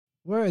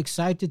We're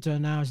excited to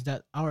announce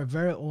that our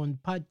very own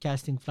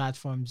podcasting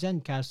platform,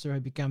 Zencaster, has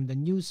become the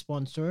new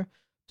sponsor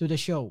to the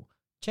show.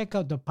 Check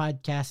out the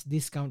podcast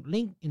discount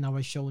link in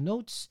our show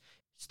notes.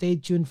 Stay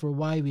tuned for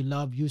why we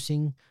love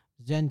using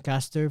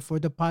Zencaster for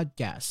the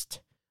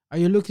podcast. Are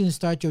you looking to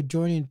start your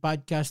journey in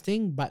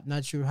podcasting but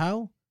not sure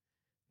how?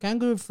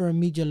 Kangaroo Firm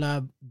Media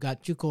Lab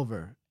got you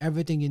covered.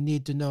 Everything you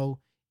need to know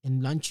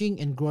in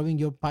launching and growing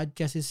your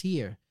podcast is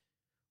here.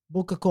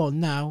 Book a call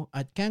now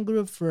at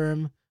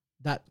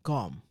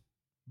kangaroofirm.com.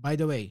 By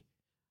the way,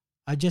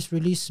 I just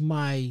released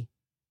my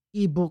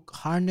ebook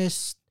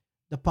Harness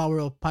the Power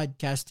of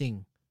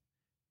Podcasting.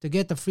 To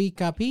get a free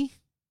copy,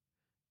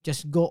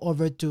 just go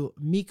over to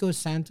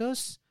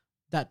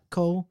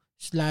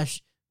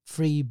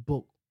mikosantos.co/free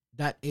book.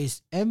 That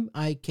is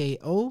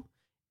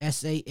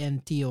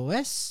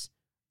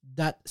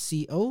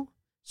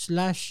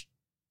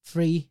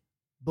mikosantos.co/free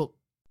book.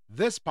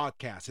 This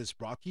podcast is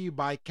brought to you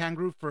by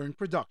Kangaroo Fern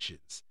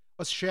Productions,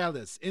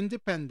 Australia's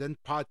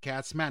independent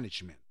podcast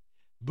management.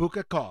 Book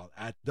a call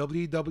at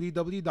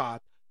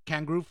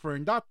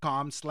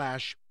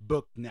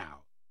www.kangaroofern.com/book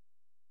now.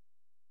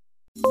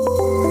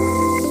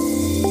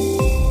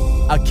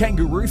 A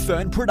Kangaroo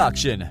Fern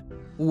production.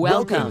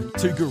 Welcome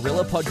to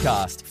Gorilla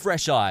Podcast,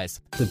 Fresh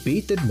Eyes, the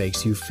beat that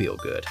makes you feel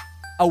good.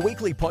 a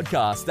weekly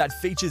podcast that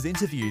features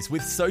interviews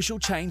with social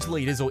change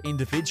leaders or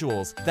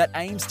individuals that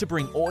aims to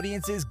bring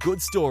audiences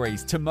good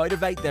stories to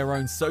motivate their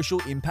own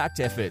social impact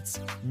efforts.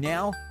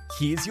 Now,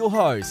 here's your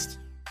host.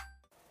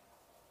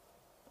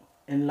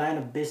 In line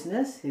of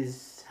business,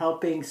 he's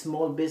helping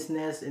small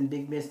business and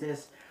big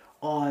business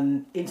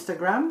on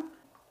Instagram.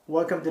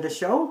 Welcome to the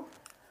show.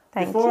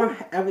 Thank Before you.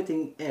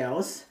 everything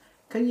else,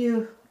 can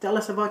you tell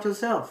us about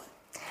yourself?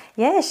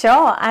 Yeah,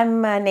 sure.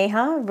 I'm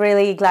Neha.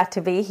 Really glad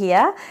to be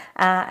here.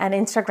 An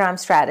Instagram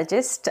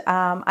strategist.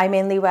 I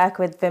mainly work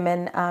with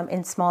women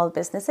in small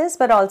businesses,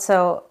 but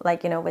also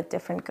with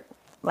different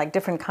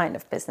kind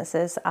of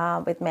businesses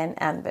with men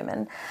and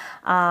women.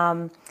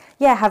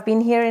 Have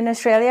been here in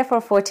Australia for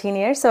 14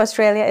 years. So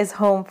Australia is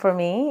home for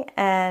me.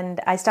 And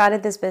I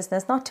started this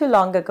business not too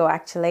long ago,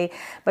 actually.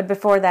 But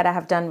before that, I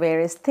have done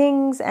various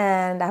things.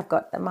 And I've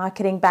got a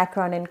marketing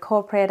background in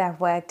corporate. I've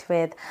worked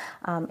with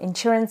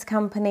insurance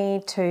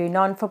company to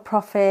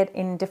non-for-profit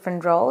in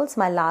different roles.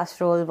 My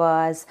last role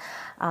was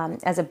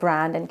as a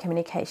brand and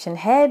communication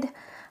head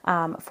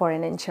for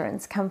an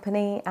insurance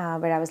company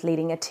where I was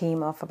leading a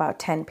team of about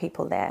 10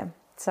 people there.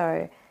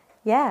 So,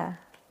 yeah.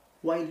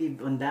 Why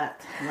live on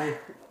that?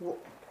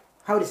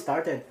 How it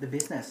started the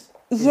business?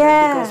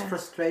 Yeah. Because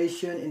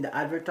frustration in the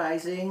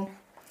advertising.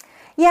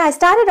 Yeah, I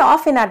started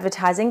off in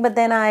advertising, but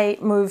then I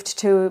moved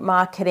to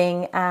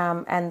marketing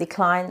and the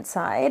client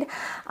side.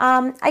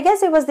 I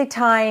guess it was the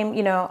time,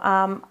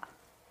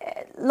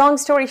 long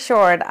story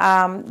short,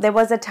 there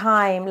was a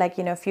time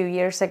a few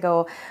years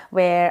ago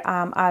where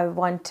I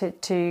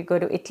wanted to go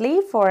to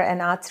Italy for an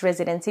arts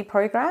residency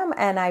program,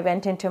 and I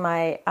went into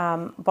my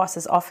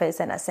boss's office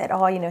and I said,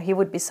 he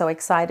would be so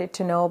excited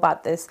to know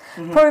about this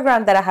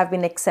program that I have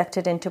been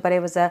accepted into, but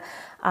it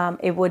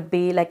would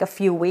be like a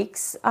few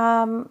weeks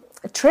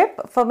trip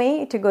for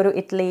me to go to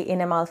Italy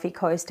in Amalfi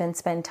Coast and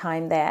spend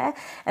time there,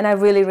 and I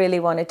really, really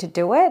wanted to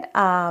do it.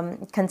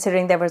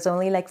 Considering there was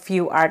only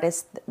few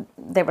artists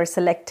they were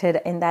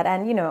selected in that,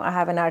 and I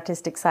have an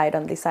artistic side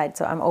on the side,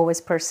 so I'm always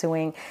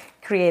pursuing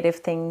creative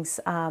things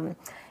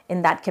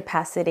in that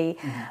capacity.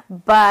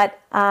 But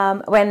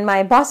when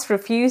my boss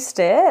refused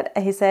it,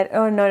 he said,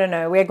 "Oh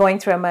no, we're going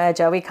through a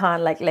merger. We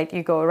can't let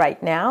you go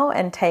right now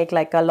and take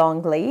a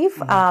long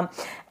leave."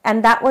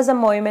 And that was a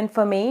moment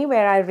for me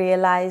where I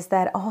realized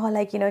that,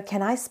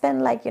 can I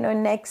spend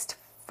next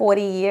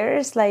 40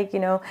 years,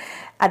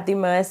 at the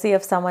mercy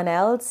of someone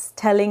else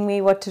telling me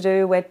what to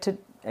do, where to,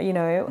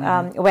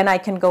 when I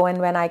can go and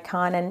when I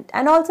can't,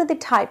 and also the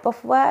type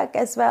of work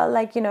as well,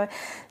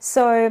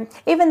 So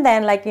even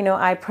then,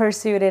 I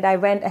pursued it. I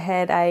went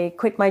ahead, I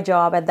quit my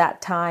job at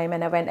that time,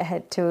 and I went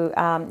ahead to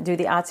do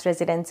the arts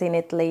residency in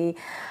Italy.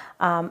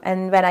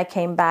 And when I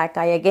came back,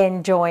 I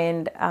again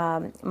joined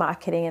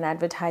marketing and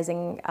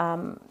advertising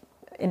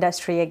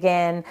industry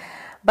again.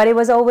 But it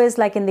was always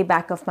in the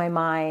back of my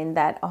mind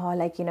that,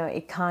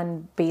 it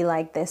can't be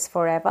like this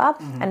forever.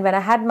 And when I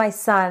had my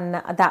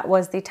son, that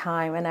was the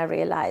time when I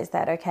realized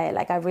that,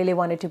 I really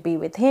wanted to be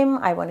with him.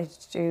 I wanted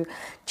to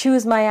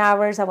choose my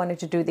hours. I wanted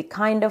to do the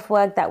kind of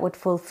work that would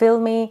fulfill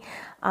me.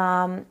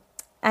 Not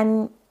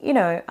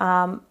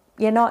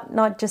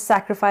just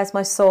sacrifice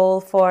my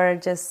soul for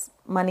just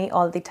money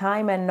all the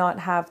time and not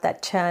have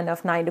that churn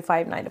of 9 to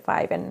 5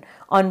 and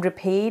on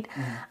repeat.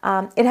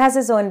 It has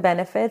its own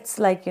benefits,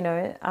 but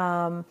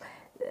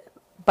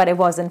it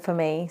wasn't for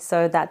me.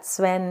 So that's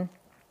when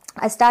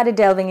I started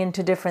delving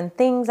into different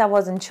things. I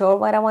wasn't sure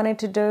what I wanted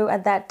to do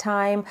at that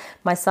time.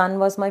 My son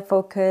was my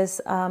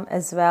focus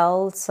as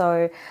well.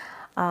 So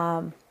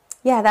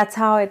that's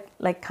how it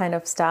kind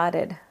of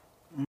started.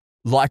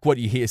 Like what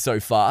you hear so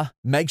far?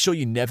 Make sure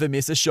you never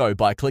miss a show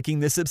by clicking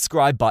the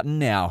subscribe button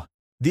now.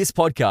 This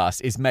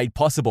podcast is made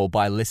possible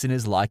by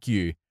listeners like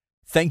you.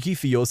 Thank you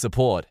for your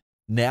support.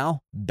 Now,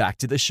 back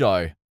to the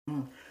show.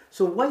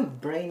 So why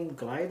Brain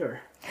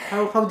Glider?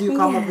 How do you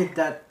come up with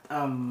that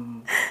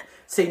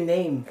say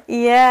name?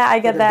 Yeah, I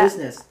get the that.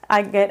 Business.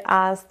 I get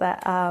asked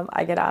that.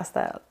 I get asked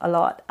that a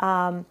lot.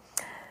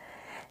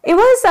 It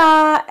was.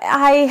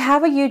 I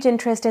have a huge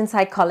interest in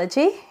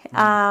psychology,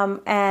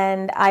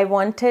 and I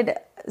wanted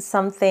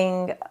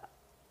something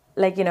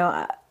like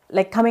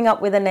like coming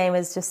up with a name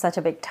is just such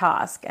a big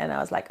task. And I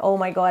was like, oh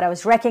my God, I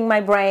was wrecking my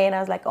brain. I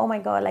was like, oh my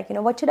God, like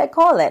what should I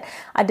call it?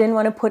 I didn't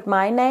want to put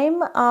my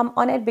name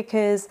on it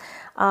because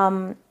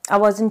I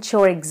wasn't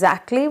sure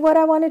exactly what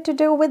I wanted to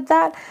do with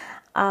that.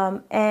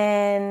 So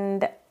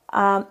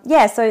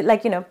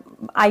like,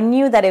 I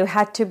knew that it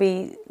had to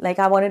be like,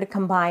 I wanted to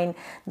combine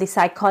the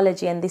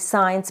psychology and the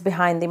science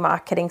behind the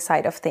marketing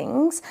side of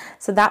things.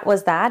 So that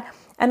was that.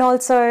 And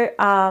also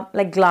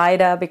like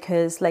glider,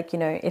 because like,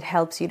 it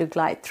helps you to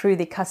glide through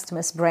the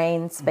customer's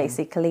brains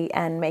basically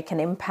and make an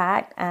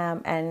impact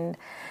and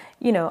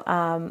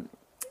have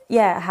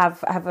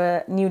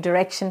a new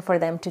direction for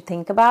them to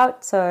think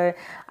about. So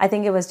I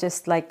think it was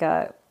just like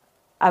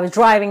I was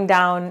driving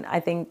down, I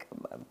think,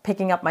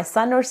 picking up my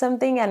son or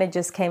something, and it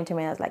just came to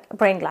me. I was like,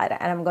 Brain Glider,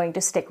 and I'm going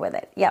to stick with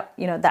it. Yep,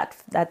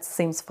 that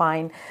seems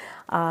fine,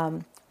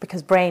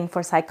 because brain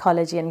for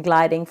psychology and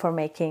gliding for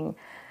making,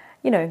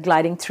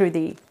 gliding through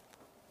the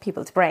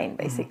people's brain,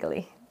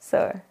 basically.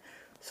 So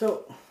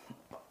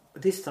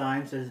these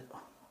times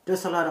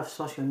there's a lot of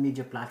social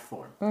media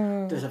platform.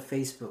 There's a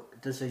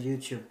Facebook, there's a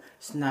YouTube,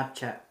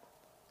 Snapchat,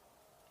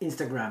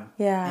 Instagram,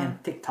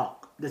 and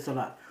TikTok. There's a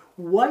lot.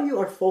 Why you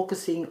are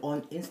focusing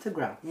on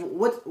Instagram?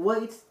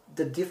 What is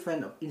the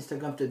difference of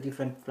Instagram to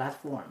different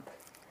platform?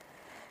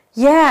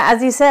 Yeah,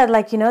 as you said,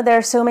 like, there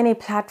are so many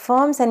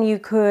platforms and you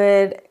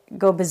could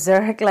go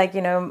berserk, like,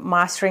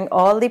 mastering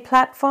all the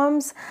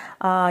platforms.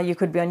 You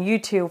could be on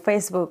YouTube,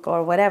 Facebook,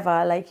 or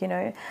whatever, like,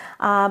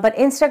 but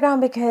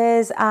Instagram,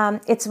 because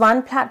it's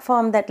one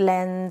platform that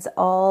lends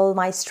all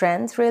my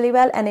strengths really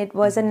well. And it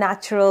was a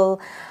natural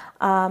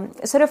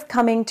sort of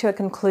coming to a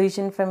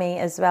conclusion for me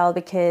as well,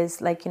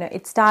 because like,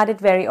 it started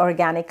very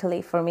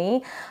organically for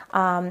me.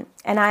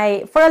 And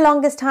I, for a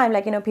longest time,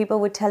 like, people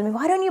would tell me,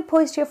 why don't you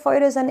post your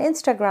photos on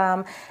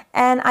Instagram?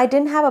 And I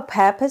didn't have a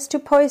purpose to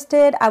post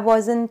it. I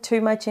wasn't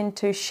too much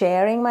into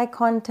sharing my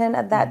content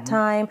at that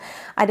time.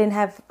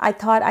 I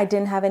thought I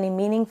didn't have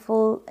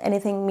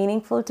anything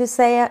meaningful to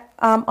say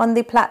on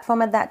the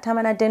platform at that time.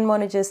 And I didn't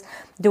want to just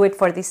do it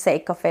for the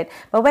sake of it.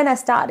 But when I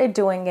started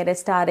doing it, it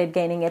started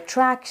gaining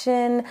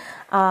attraction.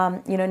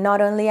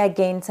 Not only I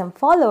gained some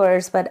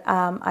followers, but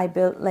I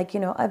built like,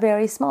 a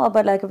very small,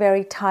 but like a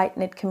very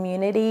tight-knit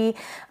community.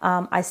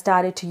 I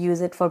started to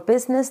use it for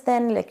business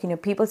then, like,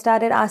 people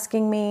started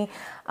asking me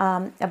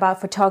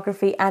about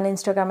photography and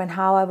Instagram and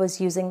how I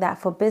was using that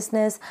for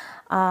business.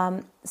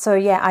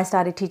 I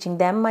started teaching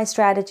them my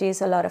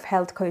strategies, a lot of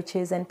health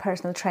coaches and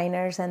personal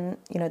trainers and,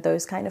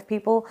 those kind of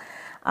people,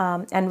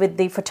 and with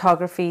the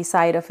photography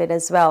side of it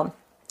as well.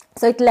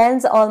 So it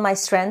lends all my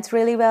strengths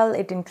really well.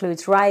 It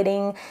includes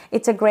writing.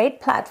 It's a great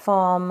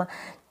platform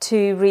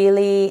to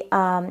really,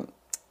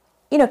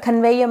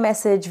 convey your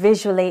message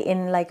visually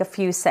in like a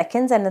few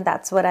seconds. And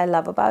that's what I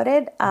love about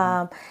it.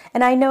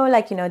 And I know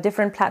like,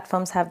 different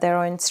platforms have their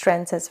own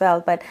strengths as well.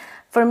 But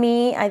for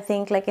me, I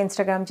think like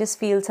Instagram just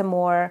feels a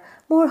more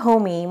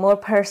homey, more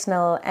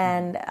personal.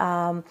 And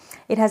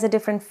it has a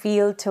different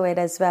feel to it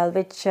as well,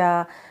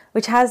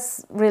 which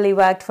has really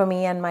worked for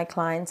me and my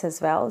clients as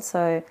well.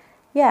 So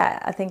yeah,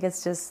 I think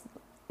it's just,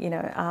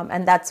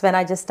 and that's when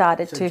I just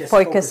started to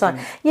focus on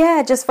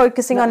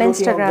focusing on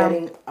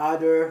Instagram.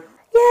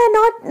 Yeah,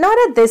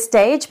 not at this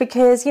stage,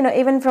 because,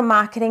 even from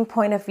marketing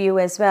point of view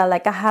as well,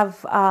 like I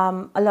have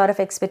a lot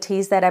of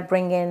expertise that I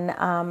bring in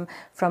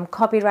from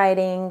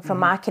copywriting, from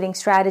marketing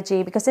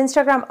strategy, because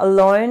Instagram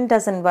alone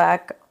doesn't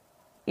work,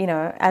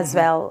 as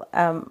well.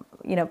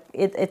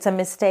 It's a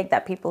mistake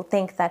that people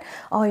think that,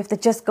 if they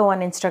just go on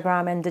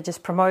Instagram and they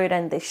just promote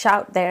and they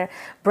shout their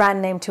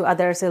brand name to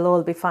others, it'll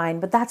all be fine.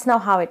 But that's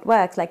not how it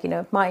works. Like,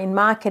 in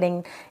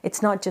marketing,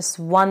 it's not just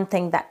one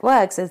thing that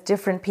works. There's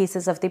different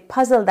pieces of the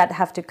puzzle that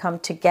have to come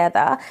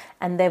together,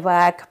 and they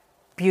work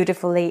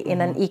beautifully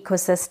in an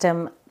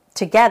ecosystem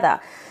together.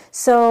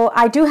 So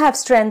I do have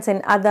strengths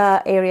in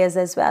other areas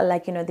as well,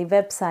 like, the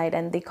website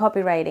and the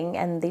copywriting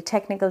and the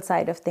technical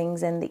side of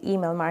things and the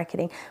email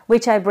marketing,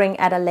 which I bring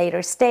at a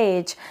later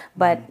stage.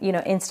 But,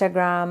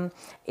 Instagram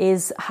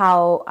is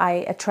how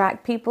I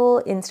attract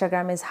people.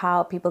 Instagram is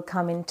how people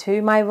come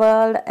into my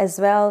world as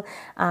well.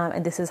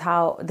 And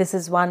this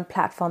is one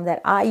platform that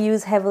I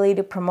use heavily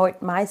to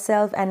promote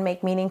myself and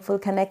make meaningful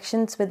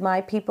connections with my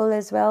people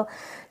as well.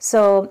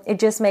 So it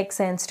just makes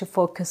sense to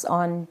focus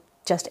on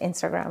just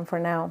Instagram for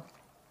now.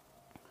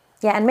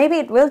 Yeah, and maybe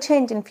it will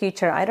change in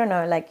future. I don't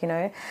know,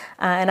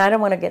 and I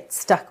don't want to get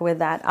stuck with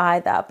that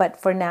either. But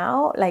for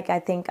now, I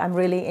think I'm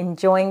really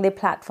enjoying the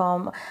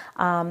platform.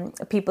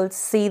 People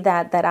see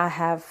that I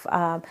have,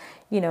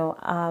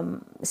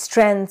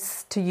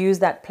 strengths to use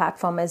that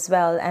platform as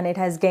well. And it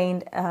has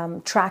gained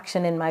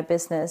traction in my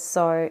business.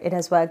 So it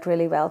has worked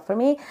really well for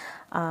me.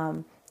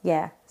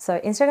 yeah, so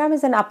Instagram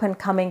is an up and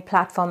coming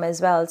platform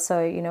as well.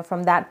 So,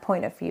 from that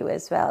point of view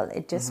as well,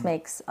 it just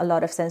makes a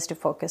lot of sense to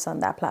focus on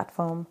that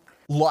platform.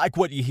 Like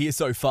what you hear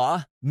so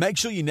far? Make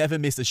sure you never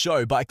miss a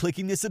show by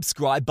clicking the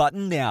subscribe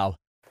button now.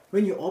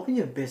 When you open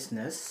your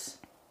business,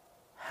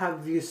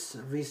 have you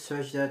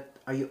researched that?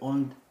 Are you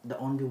the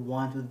only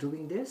one who's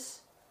doing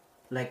this?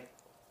 Like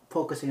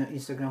focusing on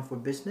Instagram for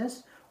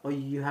business? Or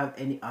you have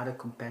any other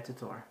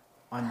competitor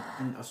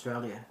in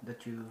Australia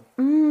that you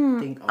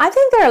think of? I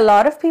think there are a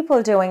lot of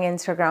people doing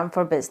Instagram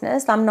for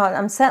business.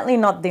 I'm certainly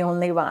not the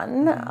only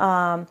one.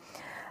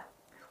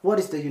 What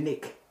is the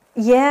unique?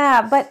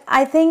 Yeah, but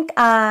I think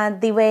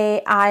the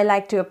way I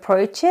like to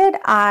approach it,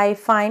 I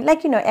find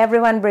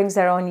everyone brings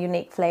their own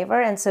unique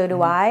flavor, and so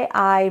do I.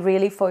 I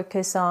really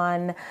focus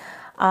on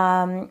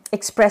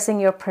expressing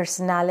your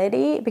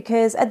personality,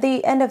 because at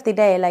the end of the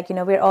day,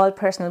 we're all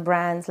personal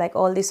brands, like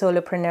all the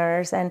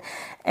solopreneurs, and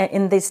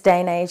in this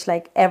day and age,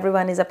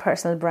 everyone is a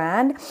personal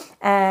brand.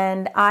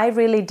 And I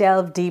really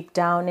delve deep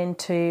down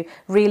into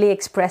really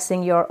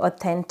expressing your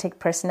authentic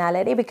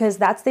personality, because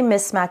that's the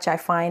mismatch I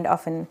find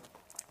often.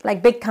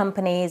 Like big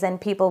companies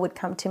and people would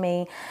come to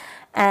me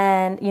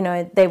and,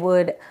 they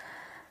would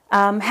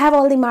have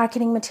all the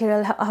marketing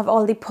material, have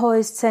all the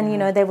posts,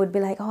 and, they would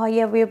be like, oh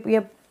yeah,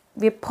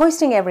 we're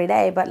posting every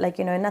day, but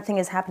nothing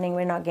is happening.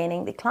 We're not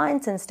gaining the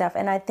clients and stuff.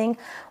 And I think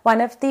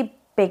one of the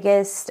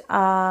biggest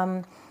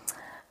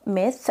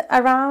myth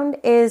around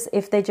is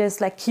if they just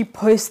keep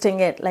posting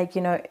it,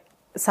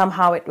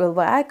 somehow it will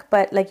work.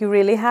 But you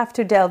really have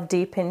to delve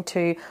deep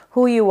into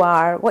who you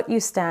are, what you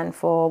stand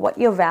for, what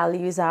your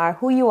values are,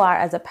 who you are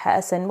as a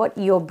person, what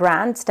your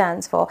brand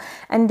stands for,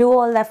 and do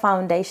all that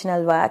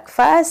foundational work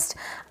first,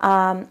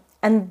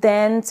 and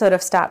then sort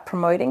of start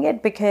promoting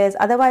it, because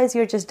otherwise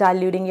you're just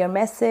diluting your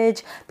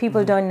message.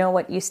 People don't know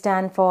what you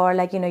stand for.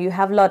 You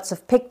have lots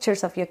of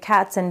pictures of your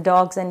cats and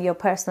dogs and your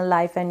personal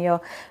life and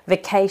your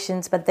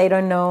vacations, but they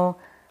don't know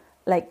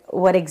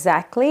what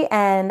exactly.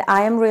 And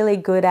I am really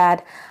good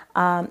at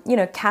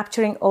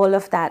capturing all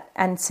of that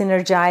and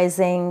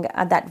synergizing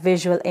that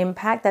visual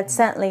impact. That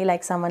certainly,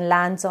 someone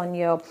lands on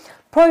your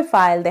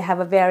profile, they have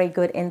a very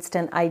good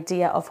instant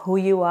idea of who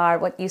you are,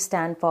 what you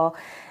stand for.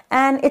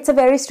 And it's a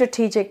very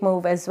strategic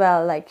move as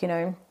well,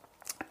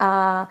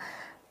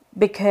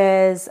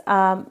 because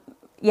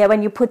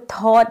when you put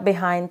thought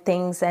behind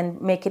things and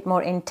make it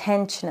more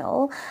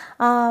intentional,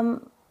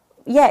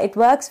 it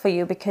works for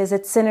you because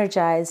it's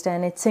synergized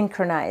and it's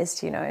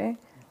synchronized,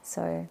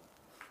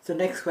 So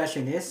next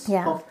question is,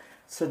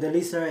 so the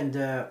listener and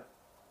the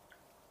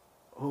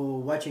who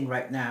watching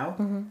right now,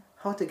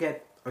 how to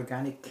get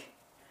organic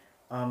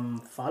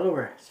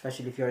follower,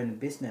 especially if you're in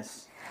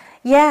business?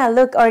 Yeah,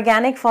 look,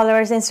 organic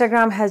followers,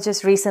 Instagram has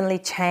just recently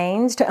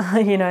changed.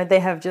 They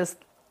have just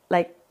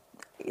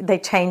they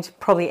change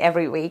probably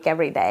every week,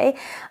 every day.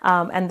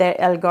 And their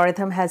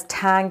algorithm has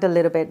tanked a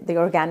little bit, the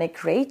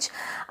organic reach.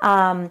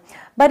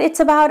 But it's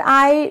about,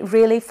 I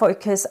really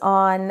focus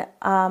on,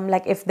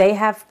 if they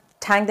have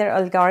tanked their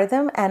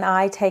algorithm, and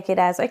I take it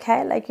as,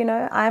 okay,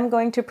 I'm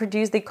going to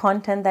produce the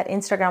content that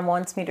Instagram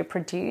wants me to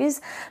produce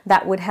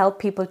that would help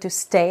people to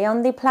stay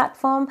on the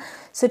platform.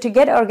 So to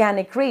get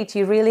organic reach,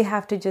 you really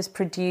have to just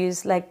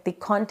produce the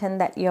content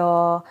that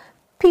your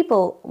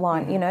people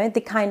want,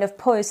 the kind of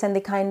posts and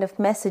the kind of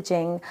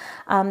messaging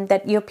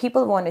that your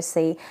people want to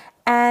see.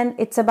 And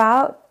it's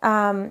about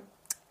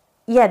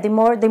the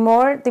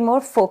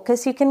more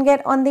focus you can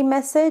get on the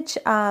message,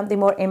 the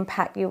more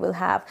impact you will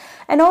have.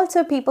 And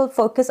also people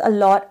focus a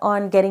lot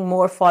on getting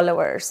more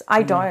followers.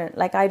 I don't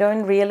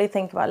really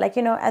think about,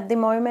 at the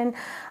moment,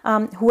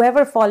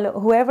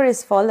 whoever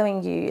is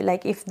following you,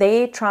 if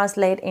they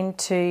translate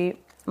into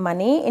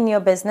money in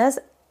your business,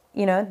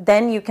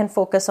 then you can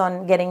focus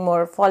on getting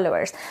more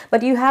followers.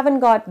 But you haven't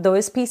got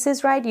those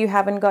pieces right. You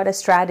haven't got a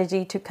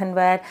strategy to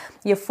convert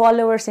your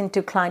followers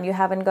into clients. You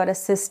haven't got a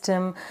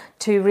system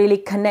to really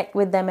connect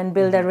with them and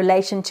build a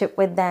relationship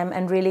with them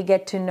and really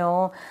get to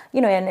know,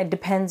 and it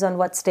depends on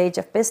what stage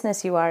of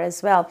business you are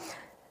as well.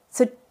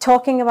 So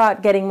talking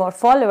about getting more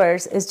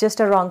followers is just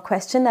a wrong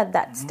question at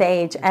that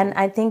stage. And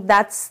I think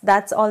that's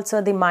also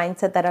the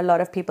mindset that a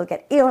lot of people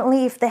get.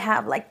 Only if they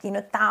have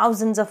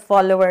thousands of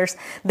followers,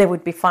 they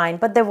would be fine.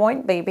 But they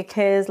won't be,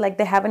 because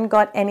they haven't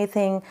got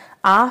anything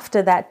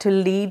after that to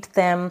lead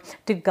them,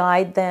 to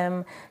guide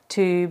them,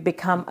 to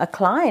become a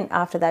client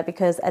after that.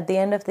 Because at the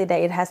end of the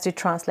day, it has to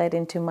translate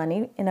into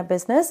money in a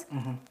business.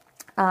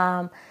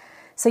 Long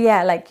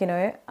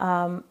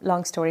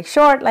story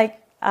short,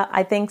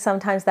 I think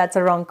sometimes that's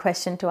a wrong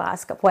question to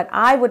ask. What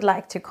I would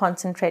like to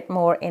concentrate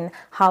more in,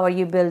 how are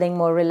you building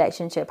more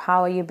relationship?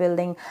 How are you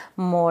building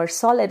more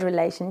solid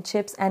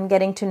relationships and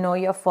getting to know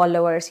your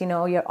followers?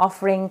 You're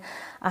offering,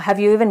 have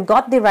you even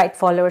got the right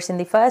followers in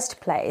the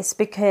first place?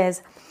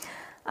 Because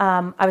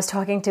I was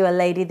talking to a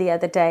lady the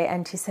other day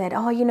and she said,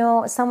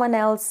 someone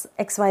else,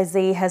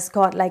 XYZ, has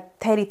got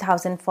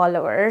 30,000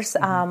 followers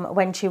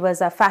when she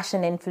was a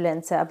fashion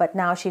influencer, but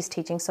now she's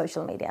teaching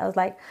social media. I was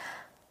like,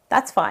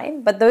 that's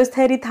fine. But those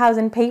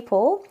 30,000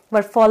 people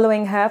were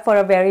following her for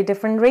a very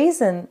different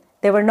reason.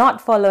 they were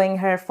not following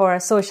her for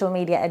social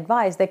media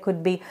advice. They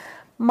could be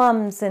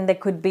mums, and they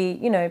could be,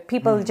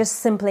 people just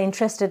simply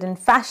interested in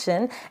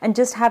fashion, and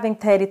just having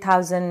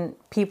 30,000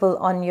 people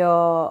on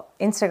your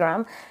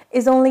Instagram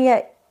is only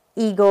a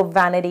ego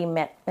vanity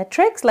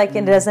metrics. Like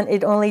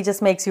it only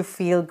just makes you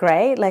feel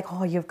great, like,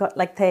 oh, you've got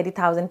like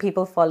 30,000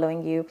 people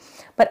following you.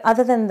 But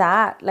other than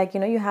that, like,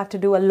 you have to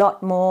do a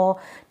lot more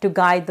to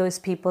guide those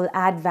people,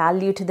 add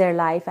value to their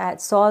life,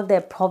 solve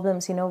their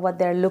problems, what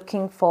they're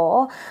looking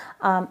for,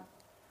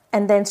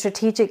 and then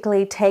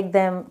strategically take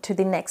them to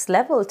the next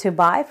level to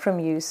buy from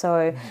you.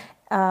 So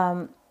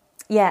and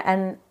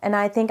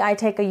I think I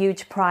take a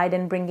huge pride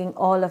in bringing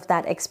all of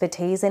that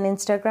expertise in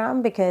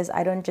Instagram, because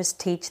I don't just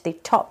teach the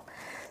top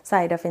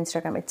side of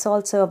Instagram. It's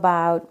also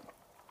about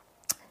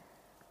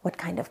what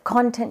kind of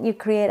content you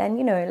create, and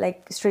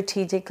like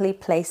strategically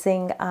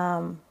placing,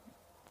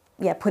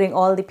 putting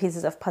all the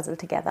pieces of puzzle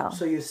together.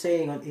 So you're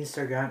saying on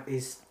Instagram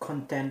is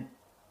content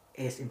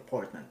is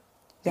important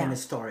in a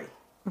story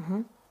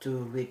to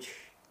reach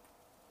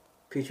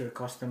future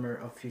customer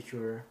or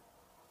future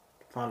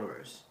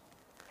followers.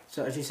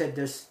 So as you said,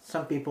 there's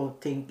some people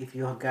think if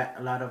you have got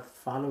a lot of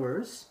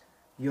followers,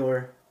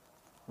 you're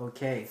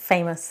okay,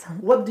 famous.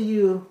 What do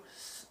you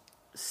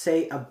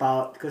say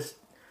about, because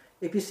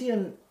if you see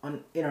on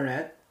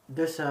internet,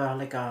 there's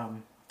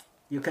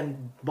you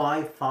can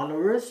buy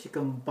followers, you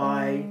can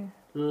buy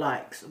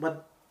likes.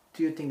 What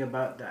do you think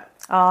about that?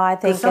 Oh, I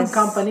think some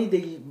company,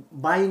 they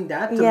buying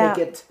that to make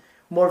it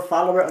more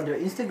follower on their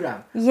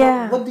Instagram.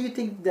 Yeah. What do you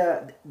think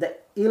the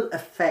ill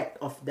effect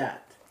of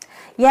that?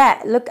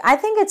 Yeah, look, I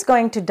think it's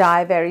going to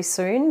die very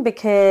soon,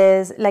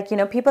 because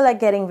people are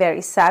getting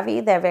very savvy.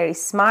 They're very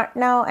smart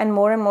now, and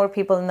more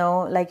people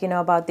know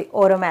about the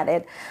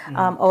automated,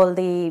 all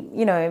the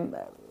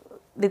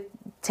the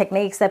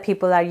techniques that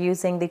people are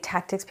using, the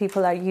tactics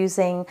people are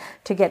using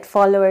to get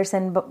followers,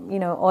 and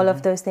all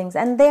of those things.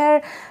 And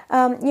they're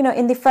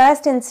in the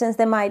first instance,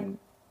 they might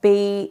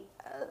be,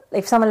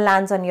 if someone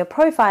lands on your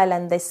profile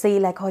and they see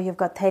like, oh, you've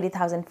got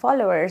 30,000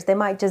 followers, they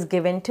might just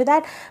give in to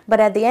that. But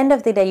at the end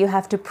of the day, you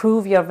have to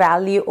prove your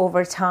value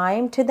over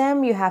time to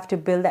them. You have to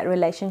build that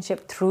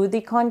relationship through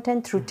the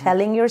content, through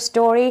telling your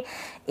story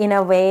in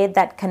a way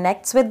that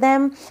connects with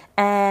them.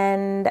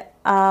 And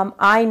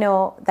I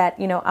know that,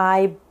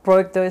 I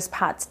broke those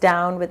paths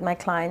down with my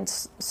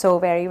clients so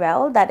very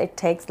well that it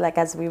takes, like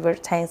as we were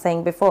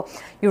saying before,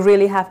 you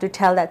really have to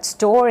tell that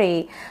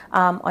story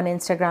on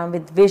Instagram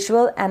with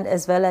visual and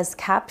as well as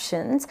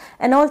captions,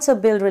 and also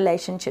build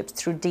relationships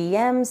through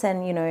DMs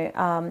and,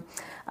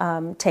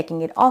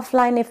 taking it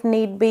offline if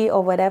need be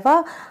or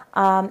whatever.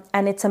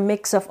 And it's a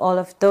mix of all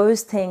of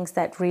those things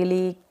that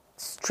really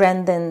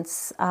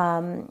strengthens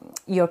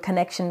your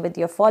connection with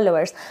your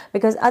followers.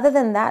 Because other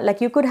than that, like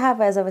you could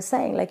have, as I was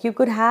saying, like you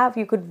could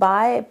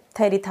buy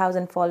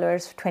 30,000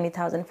 followers,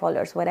 20,000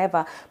 followers,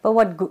 whatever, but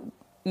what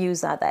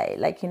use are they?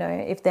 Like,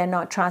 if they're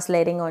not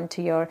translating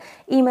onto your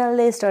email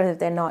list, or if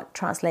they're not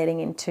translating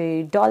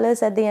into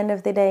dollars at the end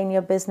of the day in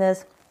your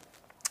business,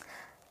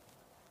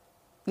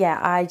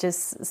 I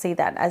just see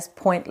that as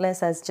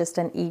pointless, as just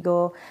an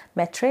ego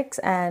metrics.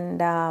 And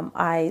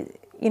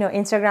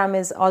Instagram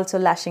is also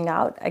lashing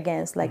out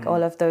against like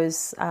all of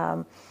those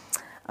kind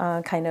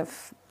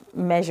of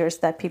measures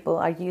that people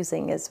are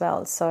using as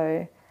well.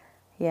 So,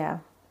 yeah.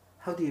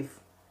 How do you,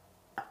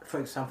 for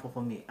example,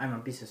 for me, I'm a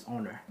business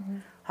owner.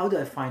 How do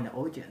I find the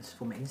audience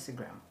for my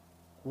Instagram?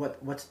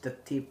 What's the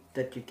tip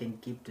that you can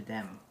give to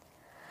them?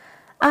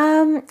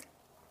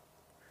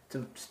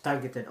 To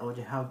targeted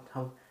audience. How?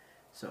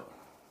 So,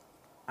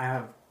 I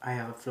have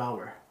a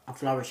flower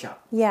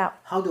shop. Yeah.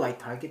 How do I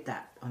target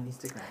that on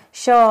Instagram?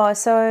 Sure.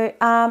 So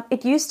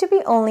it used to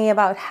be only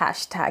about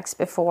hashtags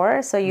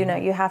before. So,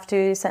 you have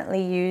to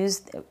certainly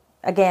use,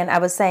 again, I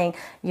was saying,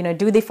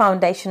 do the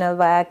foundational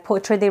work,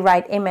 portray the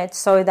right image,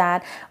 so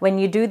that when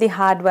you do the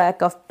hard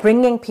work of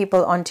bringing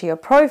people onto your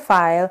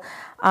profile,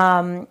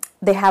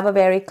 they have a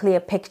very clear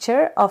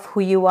picture of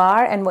who you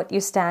are and what you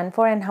stand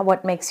for and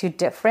what makes you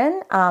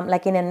different,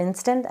 like in an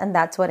instant. And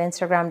that's what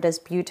Instagram does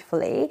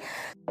beautifully.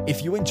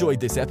 If you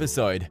enjoyed this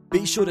episode,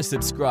 be sure to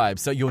subscribe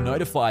so you're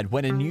notified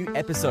when a new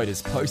episode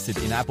is posted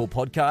in Apple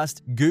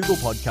Podcast, Google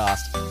Podcast,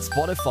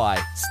 Spotify,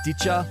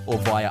 Stitcher, or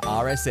via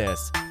RSS.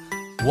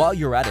 While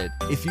you're at it,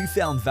 if you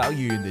found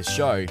value in this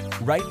show,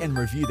 rate and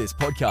review this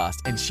podcast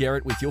and share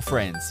it with your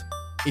friends.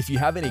 If you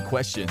have any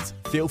questions,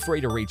 feel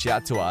free to reach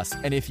out to us.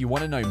 And if you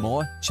want to know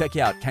more, check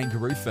out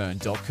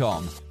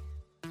kangaroofern.com.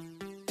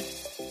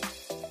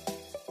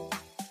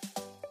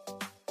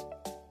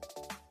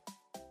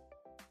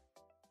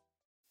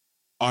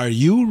 Are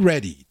you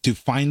ready to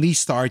finally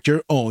start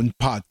your own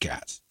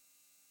podcast?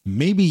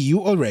 Maybe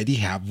you already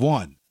have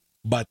one,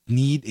 but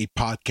need a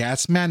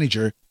podcast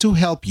manager to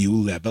help you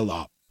level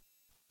up.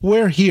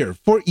 We're here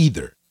for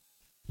either.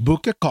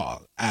 Book a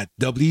call at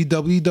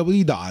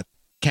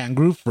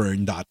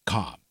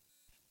www.kangaroofern.com.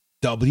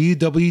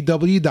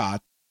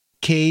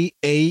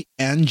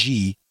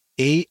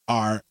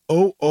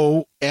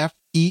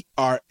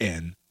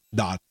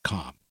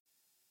 www.kangaroofern.com.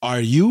 Are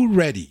you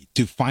ready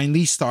to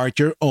finally start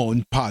your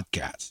own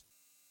podcast?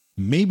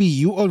 Maybe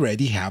you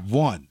already have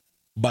one,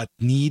 but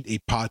need a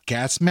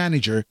podcast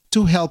manager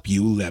to help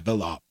you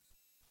level up.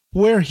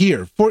 We're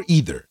here for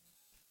either.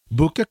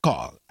 Book a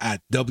call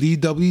at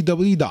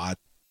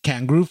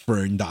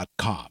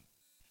www.kangaroofern.com.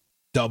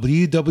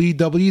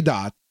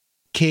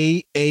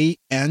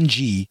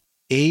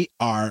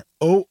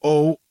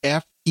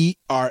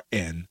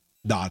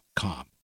 www.kangaroofern.com.